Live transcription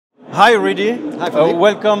Hi, Rudy. Hi, Philippe.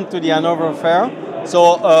 Welcome to the Hanover Fair.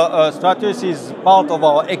 So, Stratus is part of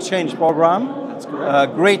our exchange program. That's correct.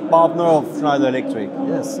 A great partner of Schneider Electric.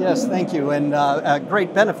 Yes, thank you. And a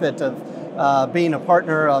great benefit of being a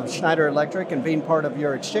partner of Schneider Electric and being part of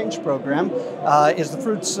your exchange program is the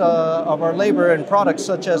fruits of our labor and products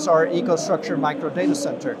such as our EcoStruxure Micro Data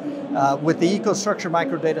Center. With the EcoStruxure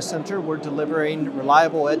Micro Data Center, we're delivering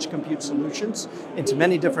reliable edge compute solutions into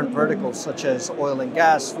many different verticals such as oil and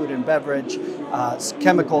gas, food and beverage,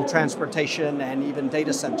 chemical transportation, and even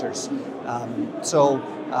data centers.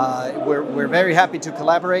 We're very happy to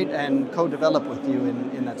collaborate and co-develop with you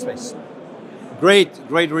in that space. Great,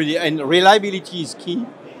 really. And reliability is key.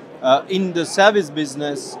 In the service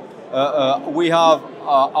business, we have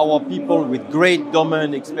our people with great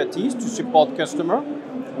domain expertise to support customer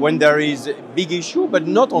when there is a big issue, but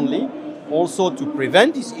not only, also to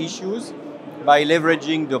prevent these issues by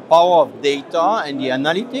leveraging the power of data and the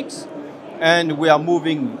analytics. And we are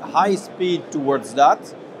moving high speed towards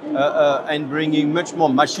that and bringing much more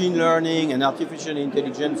machine learning and artificial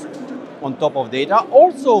intelligence on top of data.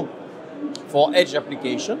 Also, for edge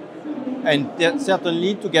application, and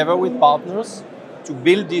certainly together with partners to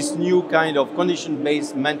build this new kind of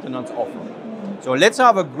condition-based maintenance offer. So let's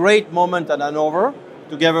have a great moment at Hanover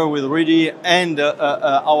together with Rudy and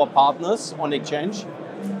our partners on Exchange.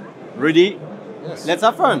 Rudy, Yes. Let's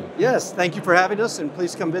have fun. Yes, thank you for having us, and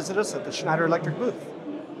please come visit us at the Schneider Electric booth.